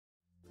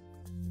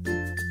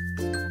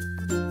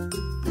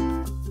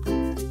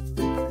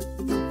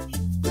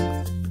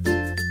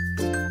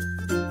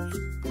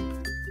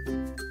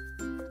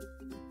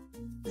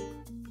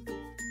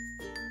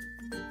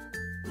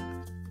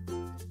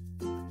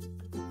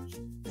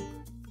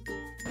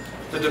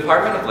The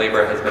Department of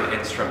Labor has been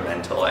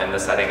instrumental in the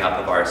setting up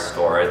of our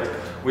store.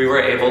 We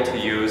were able to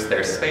use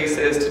their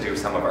spaces to do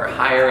some of our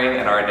hiring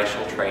and our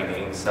initial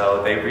training,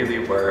 so they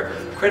really were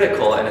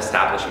critical in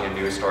establishing a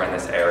new store in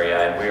this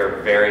area, and we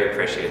are very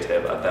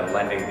appreciative of them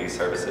lending these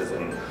services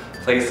and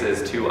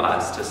places to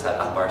us to set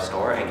up our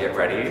store and get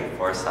ready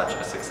for such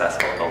a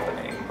successful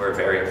opening. We're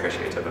very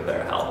appreciative of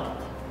their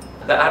help.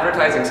 The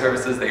advertising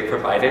services they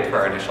provided for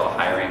our initial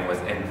hiring was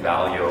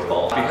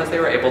invaluable because they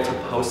were able to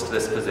post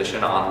this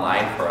position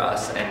online for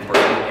us and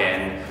bring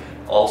in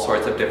all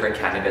sorts of different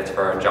candidates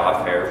for our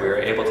job fair. We were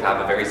able to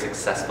have a very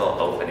successful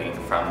opening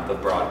from the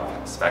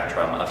broad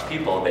spectrum of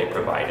people they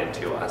provided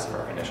to us for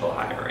our initial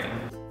hiring.